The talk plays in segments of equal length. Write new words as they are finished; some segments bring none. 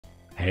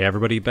Hey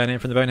everybody, Ben here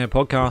from the Bonehead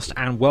podcast,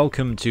 and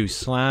welcome to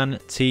Slann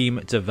Team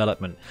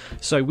Development.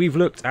 So we've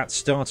looked at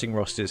starting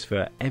rosters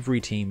for every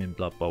team in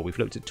Blood Bowl, we've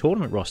looked at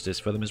tournament rosters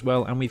for them as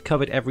well, and we've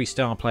covered every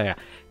star player.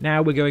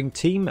 Now we're going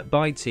team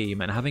by team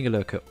and having a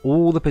look at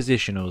all the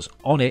positionals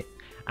on it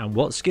and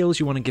what skills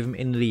you want to give them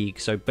in league.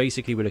 So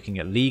basically we're looking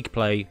at league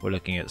play, we're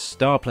looking at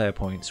star player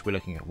points, we're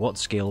looking at what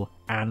skill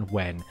and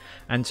when.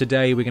 And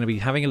today we're going to be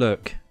having a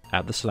look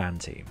at the Slann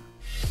team.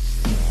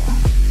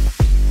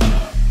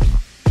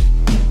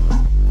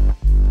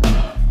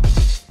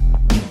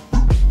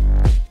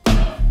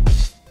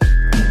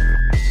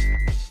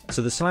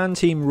 So the Slann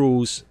team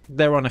rules,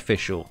 they're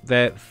unofficial.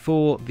 They're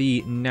for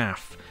the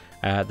NAF.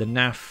 The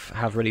NAF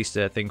have released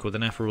a thing called the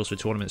NAF Rules for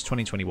Tournaments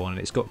 2021, and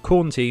it's got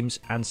Khorne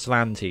teams and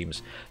Slann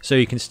teams. So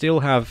you can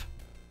still have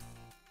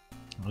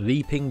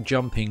leaping,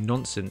 jumping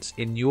nonsense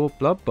in your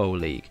Blood Bowl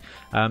league.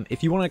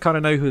 If you want to kind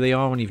of know who they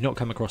are and you've not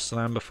come across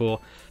Slann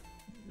before,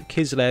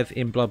 Kislev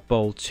in Blood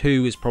Bowl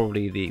 2 is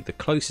probably the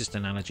closest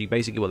analogy.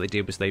 Basically what they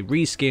did was they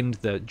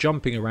reskinned the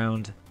jumping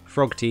around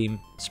frog team,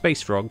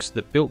 space frogs,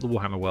 that built the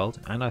Warhammer world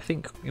and I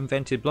think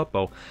invented Blood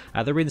Bowl.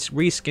 They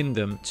reskinned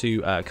them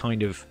to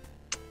kind of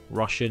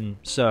Russian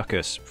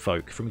circus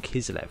folk from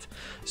Kislev.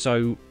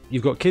 So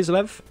you've got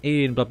Kislev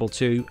in Blood Bowl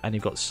 2 and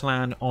you've got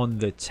Slann on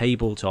the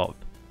tabletop.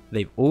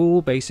 They've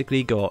all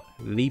basically got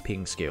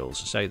leaping skills,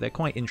 so they're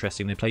quite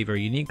interesting. They play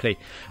very uniquely.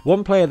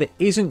 One player that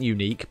isn't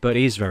unique but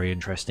is very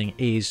interesting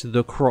is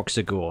the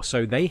Kroxigor.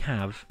 So they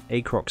have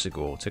a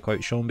Kroxigor. To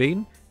quote Sean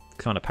Bean,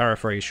 kind of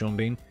paraphrase Sean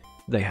Bean,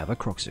 they have a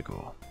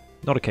Kroxigor.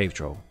 Not a cave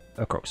troll,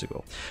 a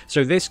Kroxigor.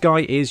 So this guy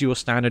is your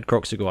standard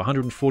Kroxigor.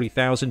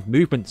 140,000,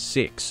 movement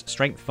 6,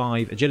 strength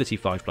 5, agility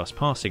 5+,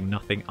 passing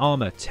nothing,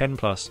 armor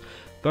 10+,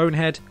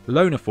 Bonehead,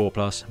 Loner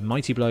 4+,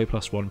 Mighty Blow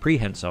 +1,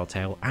 Prehensile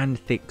Tail, and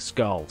Thick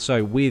Skull.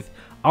 So with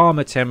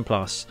armor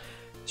 10+,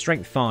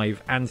 strength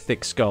 5, and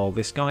Thick Skull,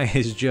 this guy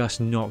is just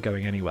not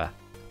going anywhere.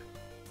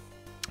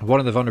 One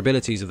of the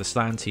vulnerabilities of the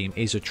Slann team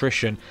is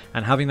attrition,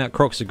 and having that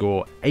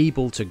Kroxigor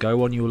able to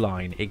go on your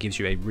line, it gives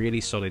you a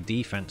really solid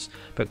defense,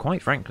 but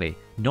quite frankly,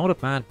 not a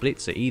bad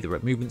blitzer either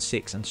at movement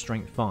 6 and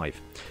strength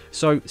 5.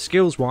 So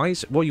skills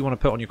wise, what you want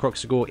to put on your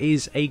Kroxigor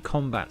is a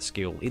combat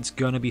skill. It's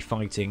going to be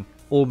fighting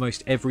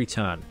almost every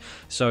turn.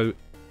 So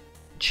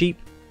cheap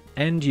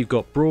end, you've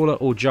got Brawler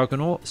or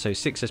Juggernaut, so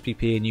 6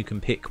 SPP and you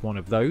can pick one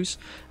of those.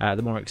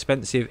 The more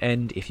expensive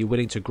end, if you're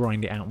willing to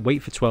grind it out and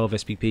wait for 12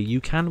 SPP, you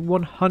can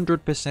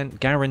 100%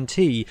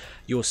 guarantee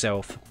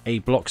yourself a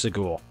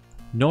Bloxigor.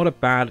 Not a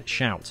bad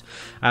shout.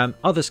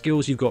 Other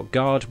skills, you've got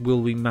Guard,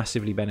 will be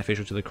massively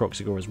beneficial to the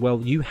Kroxigor as well.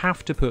 You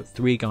have to put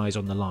 3 guys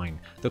on the line.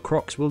 The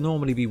Crocs will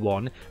normally be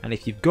 1, and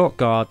if you've got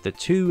Guard, the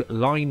 2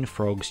 line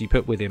frogs you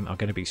put with him are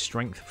going to be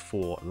strength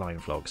 4 line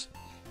frogs.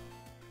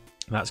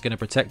 That's going to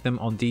protect them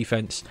on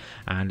defense,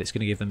 and it's going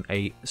to give them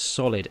a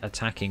solid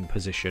attacking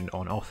position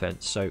on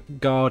offense. So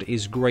Guard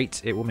is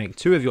great. It will make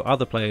 2 of your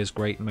other players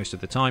great most of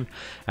the time.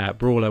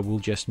 Brawler will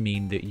just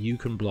mean that you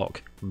can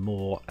block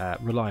more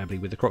reliably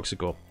with the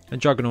Kroxigor.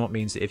 And Juggernaut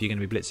means that if you're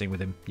going to be blitzing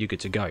with him, you're good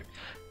to go.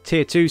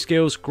 Tier 2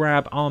 skills,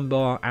 Grab,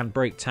 Armbar, and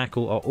Break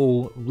Tackle are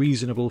all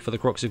reasonable for the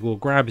Kroxigor.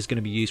 Grab is going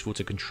to be useful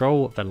to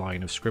control the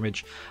line of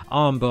scrimmage.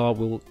 Armbar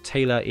will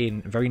tailor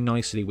in very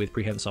nicely with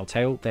Prehensile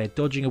Tail. They're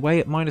dodging away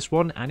at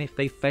 -1, and if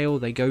they fail,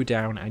 they go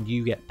down, and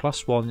you get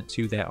 +1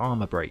 to their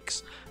armor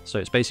breaks. So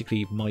it's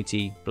basically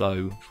Mighty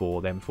Blow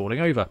for them falling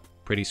over.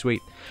 Pretty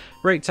sweet.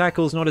 Break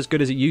Tackle's not as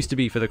good as it used to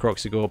be for the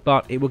Kroxigor,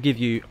 but it will give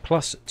you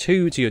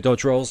 +2 to your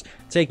dodge rolls,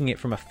 taking it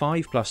from a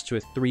 5+ to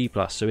a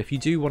 3+. So if you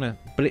do want to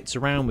blitz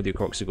around with your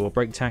Kroxigor,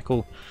 Break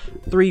Tackle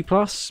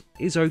 3+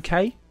 is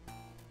okay.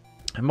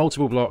 And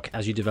multiple block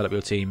as you develop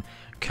your team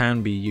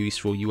can be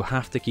useful. You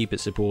have to keep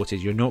it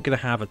supported. You're not going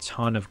to have a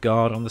ton of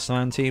Guard on the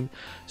Slann team,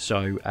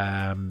 so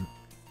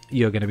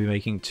you're going to be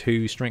making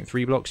 2 strength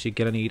 3 blocks. You're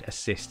going to need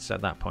assists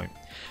at that point.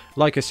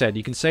 Like I said,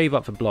 you can save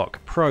up for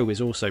block. Pro is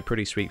also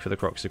pretty sweet for the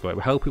Kroxigor. It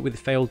will help it with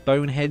failed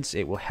Boneheads.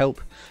 It will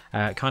help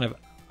kind of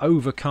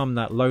overcome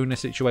that loner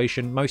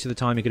situation. Most of the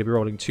time you're going to be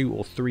rolling 2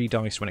 or 3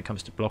 dice when it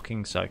comes to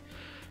blocking, so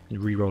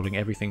re-rolling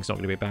everything's not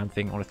going to be a bad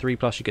thing. On a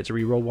 3+, you get to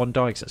re-roll 1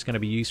 dice. That's going to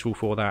be useful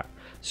for that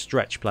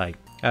stretch play.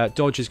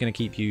 Dodge is going to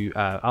keep you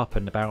up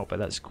and about, but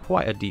that's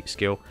quite a deep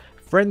skill.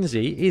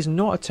 Frenzy is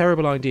not a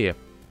terrible idea.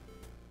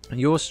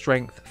 Your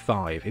strength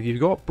 5. If you've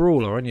got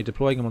Brawler and you're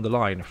deploying them on the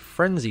line,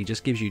 Frenzy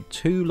just gives you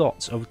 2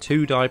 lots of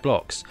 2 die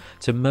blocks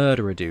to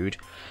murder a dude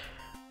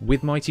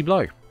with Mighty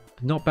Blow.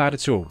 Not bad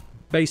at all.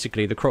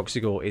 Basically, the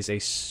Kroxigor is a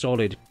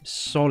solid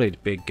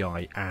big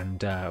guy,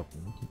 and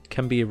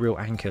can be a real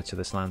anchor to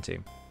the Slann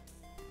team.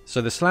 So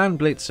the Slann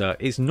Blitzer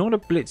is not a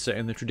Blitzer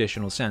in the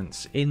traditional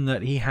sense, in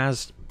that he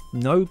has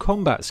no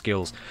combat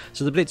skills.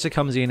 So the Blitzer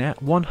comes in at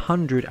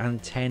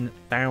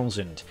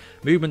 110,000.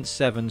 Movement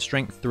 7,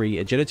 strength 3,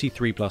 agility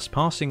 3+,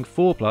 passing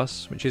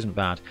 4+, which isn't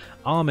bad,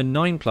 armor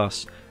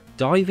 9+,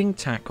 diving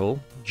tackle,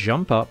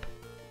 jump up,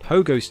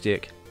 pogo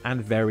stick,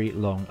 and very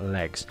long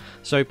legs.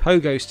 So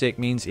pogo stick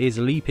means is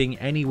leaping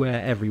anywhere,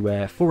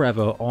 everywhere,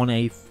 forever on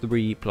a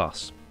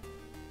 3+.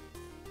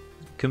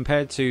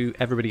 compared to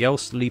everybody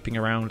else leaping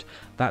around,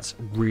 that's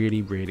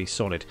really, really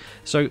solid.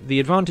 So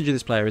the advantage of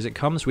this player is it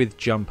comes with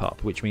jump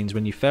up, which means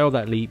when you fail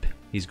that leap,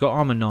 he's got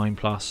armor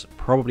 9+,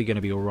 probably going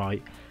to be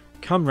alright.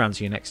 Come round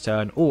to your next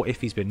turn, or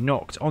if he's been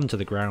knocked onto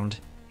the ground,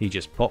 he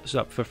just pops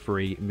up for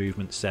free,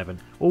 movement 7.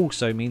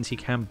 Also means he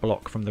can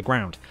block from the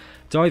ground.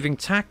 Diving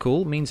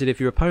tackle means that if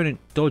your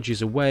opponent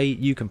dodges away,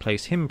 you can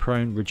place him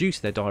prone, reduce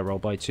their die roll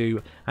by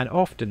 2, and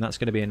often that's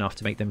going to be enough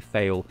to make them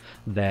fail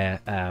their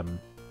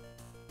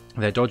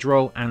dodge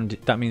roll, and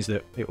that means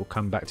that it will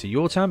come back to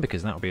your turn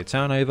because that will be a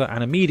turnover,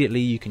 and immediately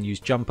you can use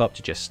jump up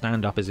to just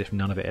stand up as if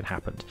none of it had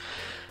happened.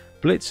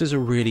 Blitzers are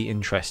really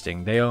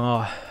interesting. They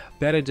are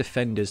better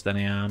defenders than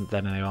they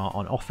are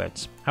on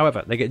offense.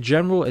 However, they get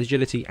general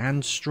agility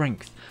and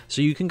strength,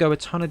 so you can go a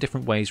ton of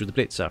different ways with the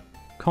blitzer.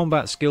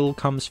 Combat skill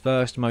comes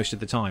first most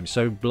of the time,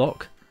 so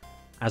block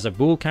as a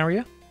ball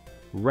carrier,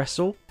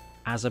 wrestle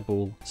as a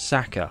ball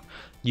sacker.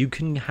 You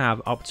can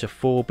have up to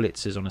 4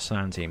 blitzers on a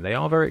Slann team. They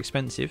are very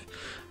expensive.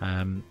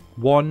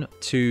 One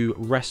to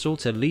wrestle,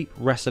 to leap,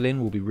 wrestle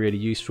in will be really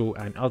useful,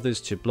 and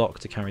others to block,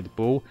 to carry the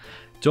ball.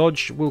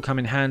 Dodge will come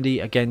in handy,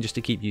 again, just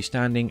to keep you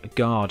standing.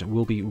 Guard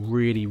will be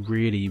really,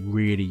 really,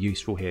 really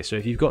useful here. So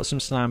if you've got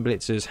some Slann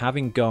blitzers,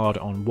 having guard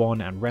on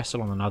one and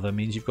wrestle on another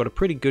means you've got a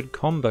pretty good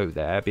combo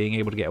there, being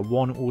able to get a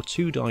 1 or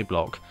 2 die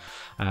block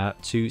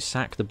to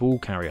sack the ball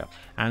carrier.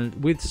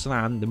 And with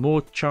Slann, the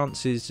more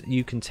chances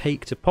you can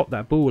take to pop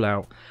that ball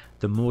out,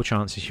 the more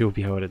chances you'll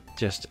be able to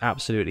just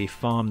absolutely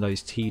farm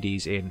those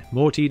TDs in.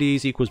 More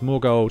TDs equals more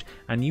gold,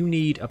 and you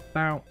need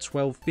about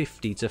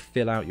 1250 to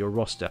fill out your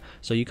roster,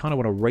 so you kind of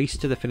want to race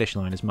to the finish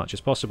line as much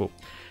as possible.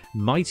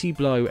 Mighty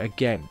Blow,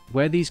 again,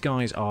 where these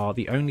guys are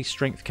the only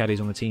strength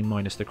caddies on the team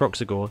minus the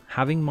Croxagore,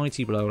 having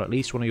Mighty Blow on at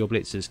least one of your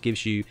blitzers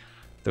gives you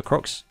the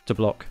Crocs to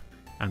block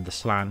and the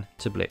Slann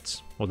to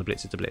blitz, or the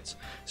blitzer to blitz.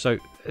 So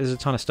there's a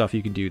ton of stuff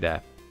you can do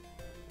there.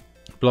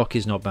 Block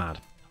is not bad.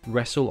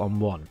 Wrestle on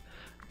one.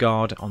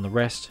 Guard on the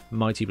rest,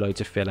 Mighty Blow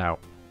to fill out.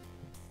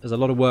 There's a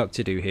lot of work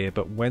to do here,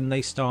 but when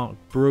they start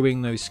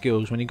brewing those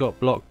skills, when you got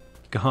block,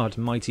 guard,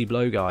 Mighty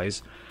Blow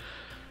guys,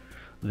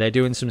 they're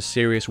doing some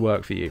serious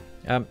work for you.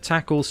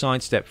 Tackle,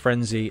 sidestep,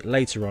 frenzy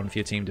later on for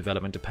your team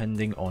development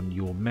depending on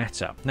your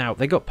meta. Now,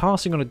 they got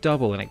passing on a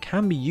double, and it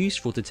can be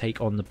useful to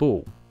take on the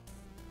ball,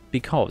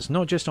 because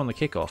not just on the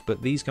kickoff,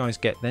 but these guys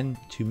get then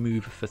to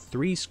move for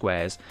 3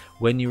 squares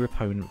when your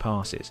opponent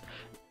passes.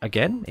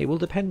 Again, it will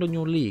depend on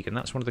your league, and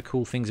that's one of the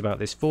cool things about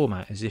this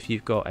format, is if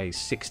you've got a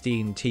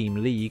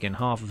 16-team league and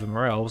half of them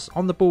are elves,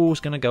 on the ball is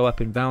going to go up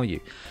in value.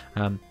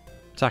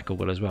 Tackle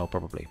will as well,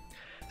 probably.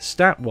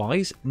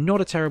 Stat-wise, not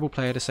a terrible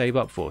player to save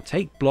up for.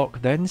 Take block,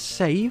 then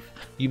save.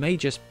 You may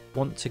just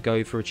want to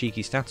go for a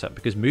cheeky stat up,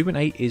 because movement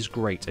 8 is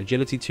great.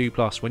 Agility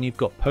 2+ when you've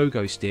got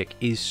pogo stick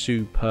is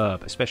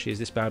superb, especially as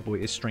this bad boy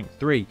is strength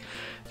 3.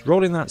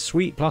 Rolling that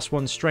sweet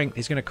 +1 strength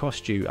is going to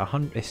cost you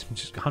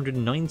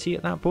 190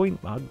 at that point,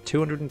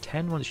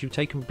 210 once you've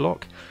taken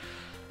block.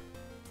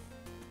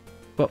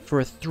 But for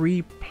a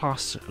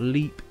 3+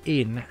 leap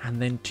in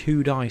and then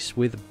 2 dice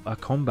with a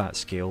combat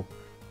skill,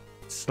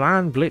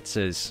 Slann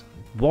blitzers,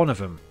 one of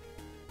them,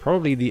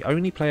 probably the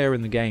only player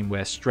in the game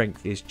where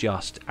strength is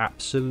just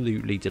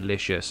absolutely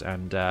delicious,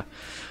 and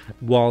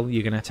while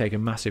you're going to take a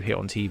massive hit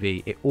on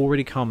TV, it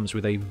already comes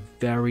with a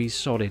very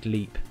solid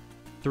leap.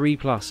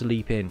 3+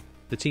 leap in.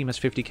 The team has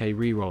 50k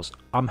rerolls.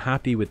 I'm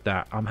happy with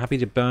that. I'm happy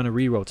to burn a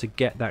reroll to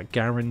get that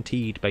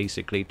guaranteed,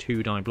 basically,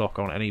 2 die block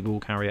on any ball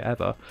carrier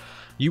ever.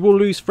 You will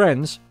lose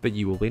friends, but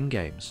you will win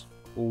games.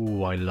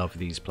 Oh, I love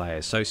these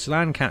players. So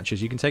Slann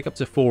catchers, you can take up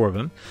to 4 of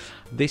them.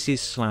 This is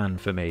Slann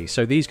for me.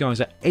 So these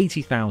guys are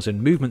 80,000,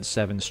 movement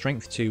 7,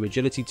 strength 2,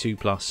 agility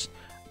 2+,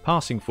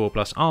 passing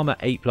 4+, armor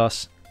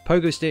 8+,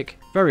 pogo stick,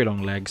 very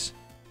long legs,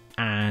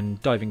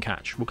 and diving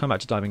catch. We'll come back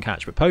to diving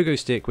catch, but pogo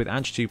stick with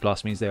edge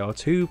 2+ means they are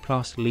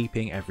 2+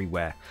 leaping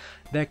everywhere.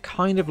 They're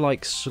kind of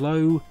like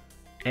slow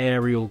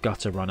aerial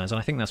gutter runners, and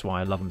I think that's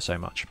why I love them so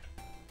much.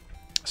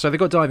 So they've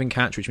got diving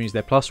catch, which means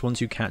they're +1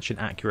 to catch an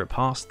accurate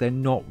pass. They're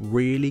not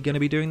really going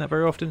to be doing that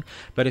very often,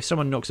 but if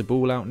someone knocks a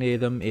ball out near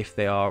them, if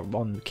they are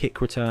on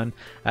kick return,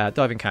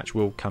 diving catch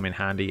will come in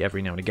handy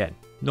every now and again.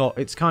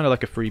 It's kind of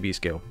like a freebie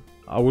skill.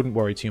 I wouldn't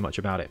worry too much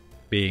about it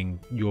being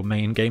your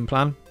main game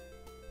plan,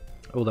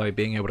 although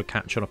being able to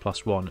catch on a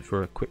 +1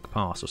 for a quick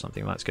pass or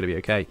something, that's going to be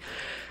okay.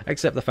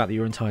 Except the fact that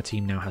your entire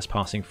team now has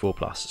passing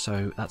 4+,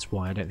 so that's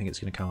why I don't think it's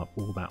going to come up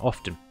all that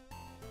often.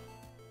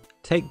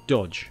 Take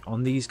dodge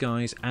on these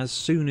guys as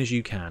soon as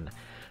you can.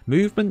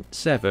 Movement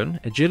 7,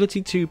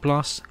 agility 2+,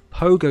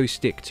 pogo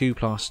stick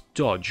 2+,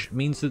 dodge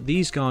means that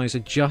these guys are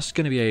just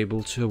going to be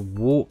able to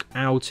walk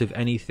out of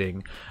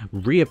anything,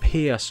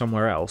 reappear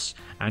somewhere else,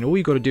 and all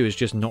you've got to do is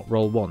just not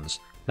roll 1s.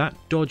 That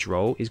dodge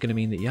roll is going to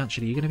mean that you're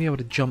going to be able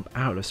to jump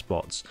out of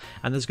spots,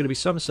 and there's going to be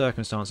some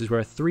circumstances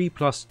where a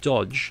 3+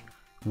 dodge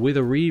with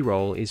a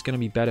reroll is going to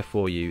be better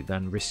for you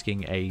than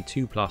risking a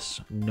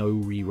 2+ no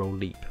reroll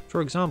leap. For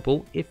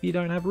example, if you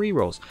don't have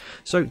rerolls.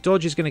 So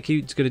dodge is going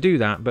to do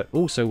that, but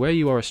also where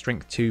you are a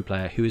strength 2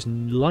 player who is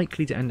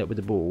likely to end up with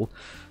the ball,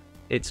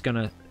 it's going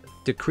to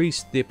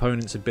decrease the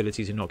opponent's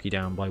ability to knock you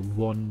down by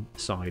one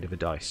side of a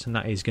dice, and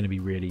that is going to be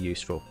really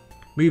useful.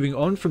 Moving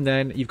on from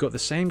then, you've got the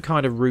same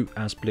kind of route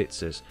as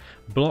blitzers.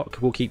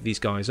 Block will keep these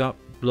guys up.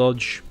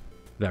 Blodge,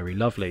 very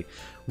lovely.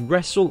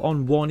 Wrestle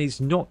on 1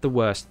 is not the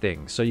worst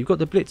thing. So you've got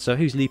the blitzer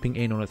who's leaping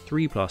in on a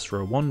 3+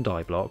 for a 1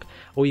 die block,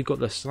 or you've got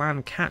the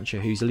Slann catcher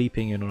who's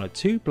leaping in on a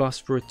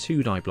 2+ for a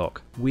 2 die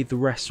block with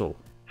wrestle.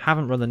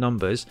 Haven't run the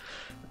numbers,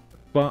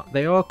 but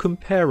they are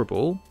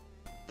comparable.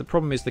 The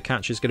problem is the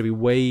catcher is going to be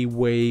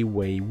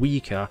way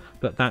weaker,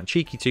 but that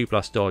cheeky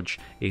 2+ dodge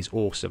is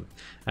awesome.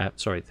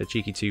 The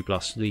cheeky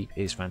 2+ leap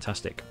is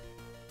fantastic.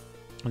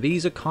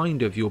 These are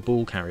kind of your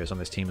ball carriers on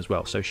this team as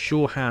well, so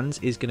sure hands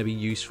is going to be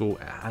useful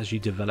as you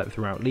develop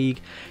throughout league.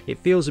 It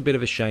feels a bit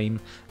of a shame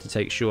to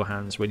take sure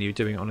hands when you're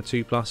doing it on a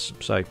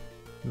 2+, so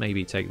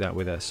maybe take that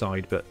with a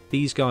side, but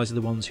these guys are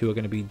the ones who are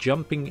going to be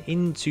jumping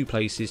into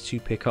places to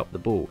pick up the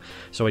ball.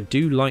 So I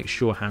do like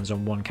sure hands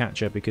on 1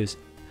 catcher, because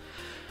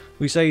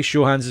we say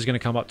sure hands is going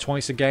to come up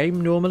twice a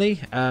game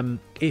normally.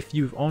 If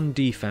you're on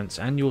defense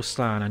and you're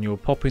Slann and you're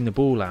popping the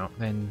ball out,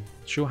 then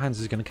sure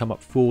hands is going to come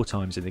up 4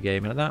 times in the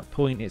game, and at that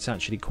point it's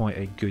actually quite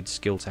a good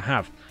skill to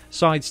have.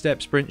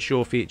 Sidestep, sprint,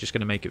 sure feet, just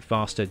going to make it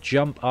faster.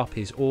 Jump up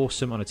is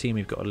awesome on a team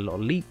who've got a lot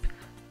of leap.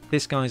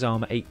 This guy's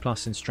armor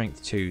 8+ and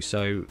strength 2,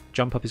 so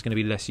jump up is going to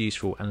be less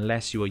useful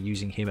unless you are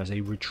using him as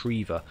a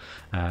retriever,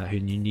 who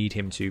you need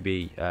him to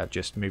be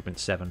just movement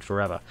 7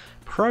 forever.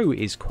 Pro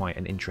is quite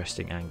an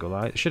interesting angle.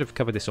 I should have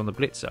covered this on the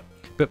blitzer,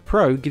 but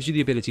Pro gives you the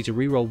ability to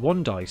reroll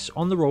 1 dice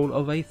on the roll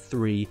of a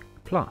 3+.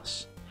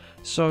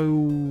 So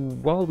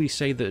while we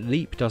say that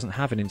leap doesn't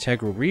have an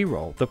integral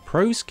reroll, the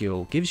Pro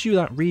skill gives you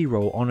that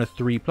reroll on a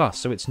 3+,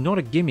 so it's not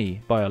a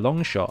gimme by a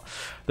long shot.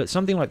 But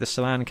something like the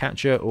Slann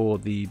catcher or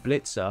the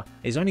blitzer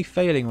is only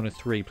failing on a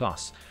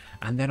 3+,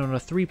 and then on a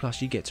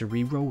 3+ you get to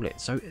reroll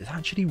it, so it's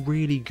actually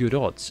really good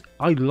odds.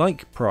 I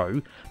like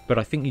Pro, but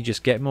I think you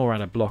just get more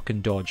out of block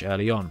and dodge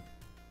early on.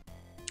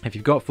 If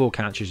you've got 4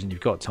 catchers and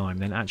you've got time,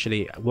 then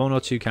actually 1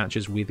 or 2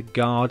 catchers with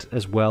guard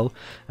as well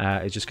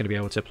is just going to be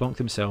able to plonk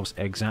themselves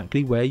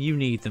exactly where you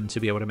need them to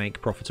be able to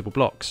make profitable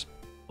blocks.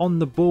 On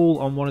the ball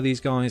on one of these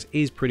guys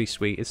is pretty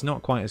sweet. It's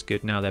not quite as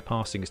good now. Their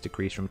passing has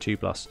decreased from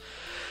 2+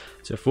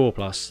 to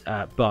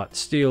 4+, but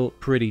still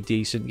pretty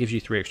decent. Gives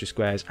you 3 extra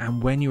squares,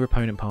 and when your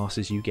opponent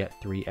passes you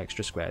get 3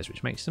 extra squares,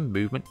 which makes them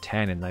movement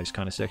 10 in those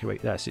kind of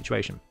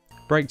situation.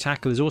 Break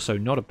tackle is also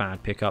not a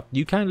bad pickup.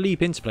 You can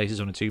leap into places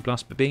on a 2+,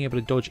 but being able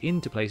to dodge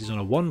into places on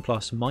a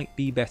 1+ might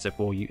be better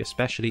for you,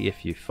 especially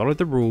if you followed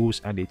the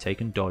rules and you've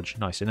taken dodge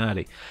nice and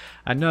early.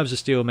 And Nerves of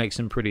Steel makes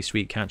some pretty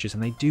sweet catches,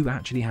 and they do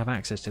actually have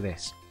access to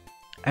this.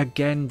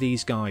 Again,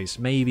 these guys,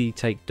 maybe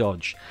take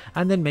dodge,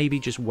 and then maybe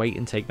just wait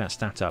and take that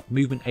stat up.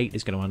 Movement 8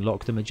 is going to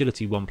unlock them,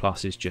 agility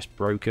 1+ is just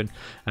broken,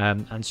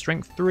 and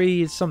strength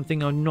 3 is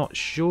something I'm not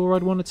sure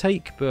I'd want to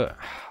take, but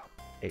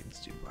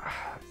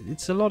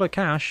it's a lot of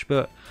cash,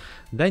 but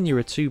then you're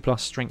a 2+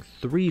 strength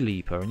 3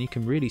 leaper and you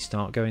can really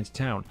start going to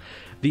town.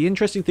 The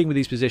interesting thing with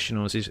these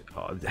positionals is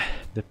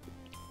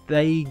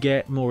they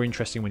get more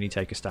interesting when you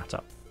take a stat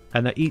up,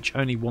 and they're each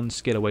only 1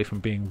 skill away from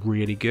being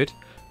really good.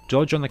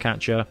 Dodge on the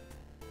catcher,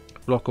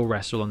 block or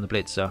wrestle on the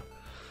blitzer,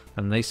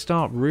 and they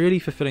start really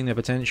fulfilling their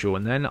potential,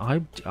 and then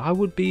I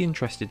would be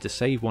interested to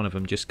save one of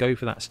them, just go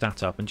for that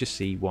stat up and just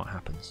see what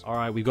happens.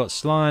 Alright, we've got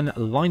Slann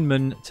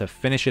Lineman to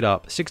finish it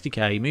up.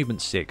 60k,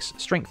 movement 6,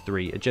 strength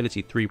 3,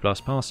 agility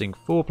 3+, passing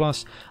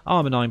 4+,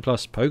 armor 9+,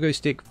 pogo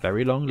stick,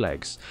 very long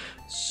legs.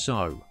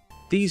 So,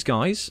 these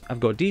guys have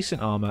got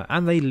decent armor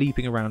and they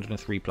leaping around on a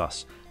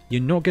 3+.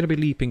 You're not going to be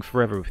leaping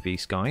forever with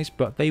these guys,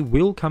 but they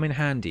will come in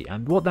handy,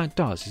 and what that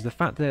does is the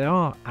fact that they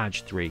are Ag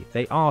 3,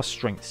 they are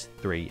Strength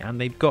 3,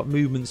 and they've got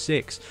Movement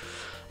 6,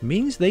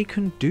 means they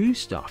can do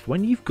stuff.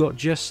 When you've got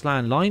just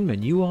Slann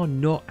Linemen, you are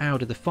not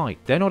out of the fight.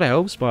 They're not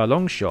elves by a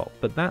long shot,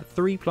 but that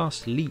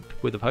 3+ leap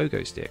with a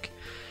pogo stick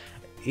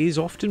is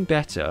often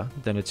better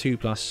than a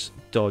 2+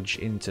 dodge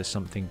into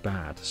something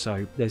bad,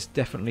 so there's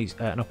definitely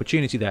an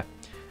opportunity there.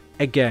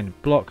 Again,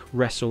 block,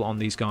 wrestle on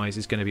these guys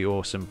is going to be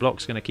awesome.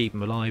 Block's going to keep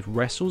them alive.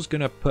 Wrestle's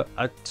going to put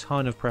a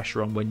ton of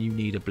pressure on when you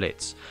need a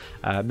blitz.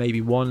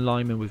 Maybe 1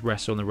 lineman with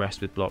wrestle and the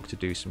rest with block to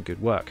do some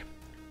good work.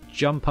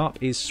 Jump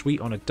up is sweet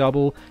on a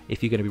double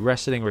if you're going to be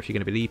wrestling or if you're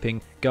going to be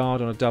leaping.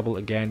 Guard on a double,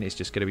 again, is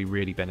just going to be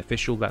really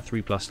beneficial. That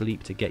 3+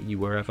 leap to get you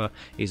wherever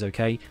is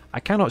okay. I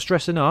cannot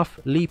stress enough,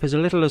 leap as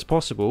little as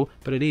possible,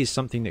 but it is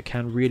something that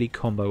can really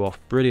combo off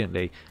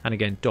brilliantly. And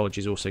again, dodge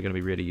is also going to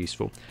be really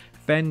useful.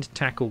 Fend,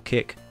 tackle,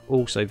 kick,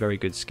 also very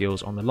good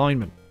skills on the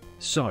lineman.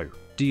 So,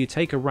 do you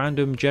take a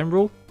random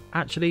general?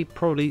 Actually,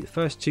 probably the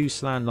first 2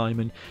 Slann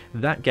linemen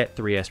that get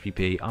 3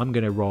 SPP, I'm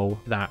going to roll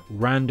that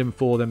random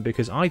for them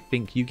because I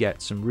think you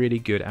get some really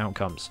good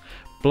outcomes.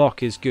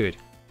 Block is good.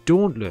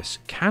 Dauntless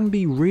can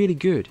be really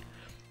good.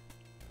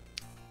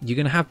 You're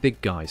going to have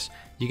big guys.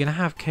 You're going to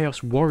have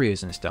Chaos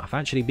Warriors and stuff.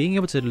 Actually, being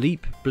able to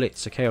leap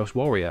blitz a Chaos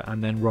Warrior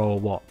and then roll,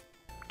 what,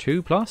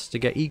 2+ to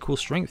get equal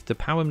strength to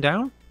power him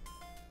down?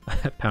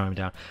 Power him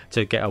down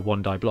to get a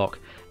 1 die block.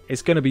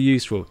 It's going to be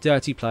useful.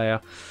 Dirty Player,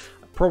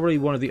 probably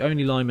one of the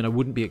only linemen I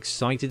wouldn't be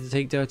excited to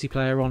take Dirty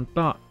Player on,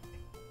 but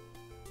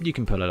you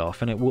can pull it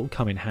off and it will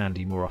come in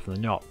handy more often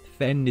than not.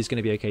 Fend is going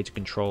to be okay to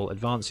control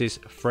advances.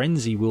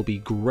 Frenzy will be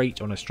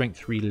great on a strength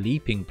 3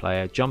 leaping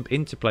player. Jump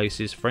into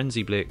places,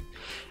 Frenzy Blick,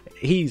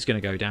 he's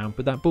going to go down,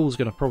 but that ball's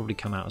going to probably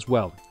come out as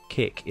well.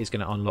 Kick is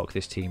going to unlock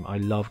this team. I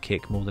love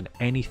Kick more than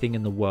anything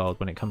in the world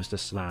when it comes to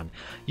Slann.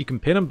 You can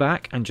pin them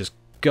back and just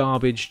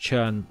garbage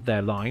churn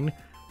their line.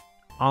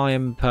 I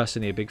am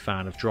personally a big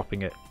fan of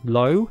dropping it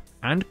low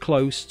and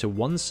close to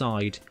one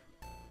side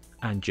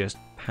and just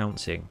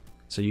pouncing.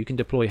 So you can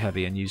deploy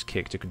heavy and use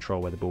Kick to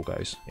control where the ball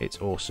goes. It's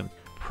awesome.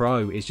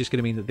 Pro is just going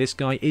to mean that this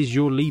guy is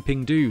your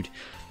leaping dude.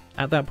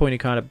 At that point, it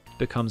kind of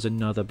becomes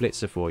another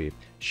blitzer for you.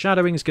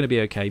 Shadowing is going to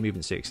be okay.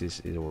 Movement 6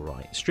 is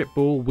alright. Strip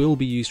ball will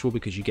be useful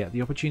because you get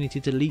the opportunity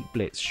to leap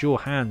blitz. Sure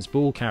hands,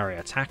 ball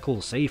carrier,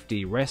 tackle,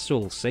 safety,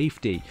 wrestle,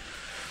 safety.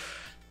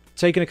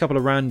 Taking a couple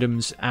of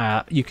randoms,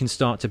 you can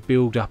start to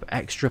build up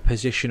extra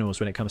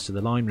positionals when it comes to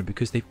the lineman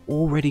because they've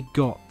already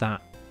got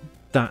that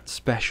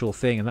special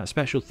thing, and that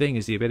special thing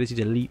is the ability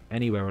to leap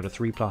anywhere at a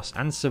 3+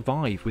 and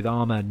survive with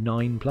armor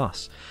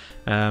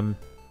 9+.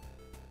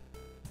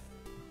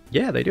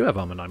 Yeah, they do have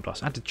armor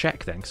 9+. I had to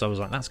check then because I was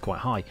like, that's quite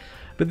high.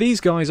 But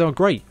these guys are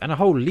great, and a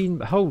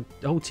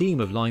whole team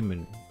of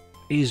linemen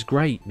is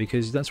great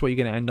because that's what you're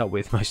going to end up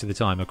with most of the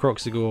time. A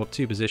Croxagore,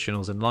 2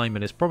 positionals, and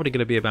lineman is probably going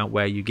to be about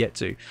where you get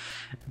to.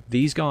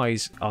 These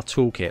guys are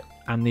toolkit,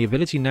 and the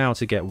ability now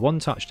to get 1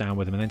 touchdown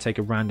with them and then take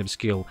a random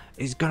skill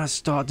is going to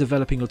start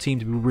developing your team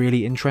to be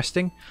really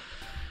interesting.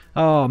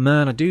 Oh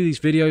man, I do these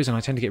videos and I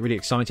tend to get really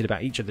excited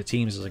about each of the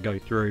teams as I go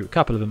through. A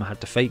couple of them I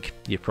had to fake,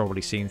 you've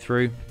probably seen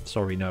through.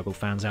 Sorry Nurgle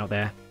fans out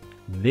there.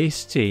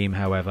 This team,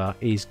 however,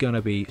 is going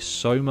to be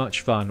so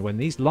much fun when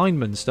these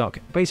linemen start...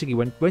 Basically,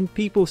 when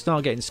people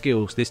start getting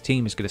skills, this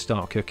team is going to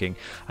start cooking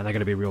and they're going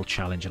to be a real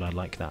challenge, and I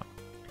like that.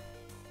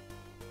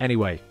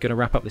 Anyway, going to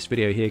wrap up this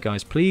video here,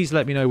 guys. Please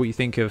let me know what you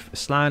think of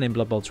Slann in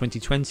Blood Bowl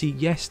 2020.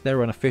 Yes,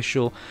 they're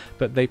unofficial,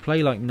 but they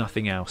play like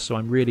nothing else, so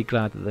I'm really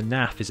glad that the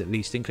NAF is at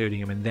least including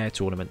them in their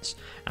tournaments,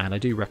 and I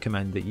do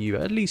recommend that you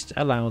at least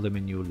allow them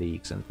in your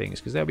leagues and things,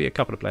 because there'll be a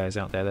couple of players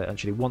out there that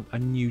actually want a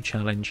new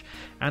challenge,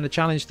 and a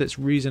challenge that's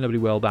reasonably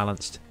well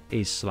balanced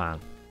is Slann.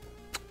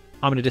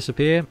 I'm going to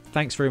disappear.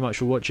 Thanks very much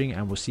for watching,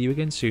 and we'll see you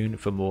again soon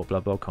for more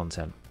Blood Bowl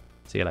content.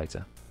 See you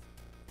later.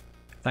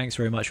 Thanks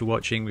very much for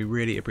watching, we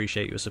really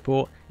appreciate your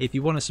support. If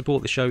you want to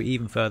support the show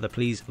even further,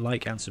 please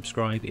like and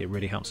subscribe, it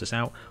really helps us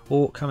out.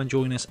 Or come and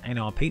join us in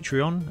our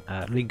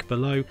Patreon, link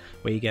below,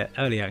 where you get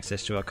early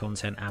access to our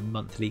content and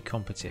monthly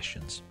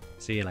competitions.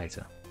 See you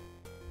later.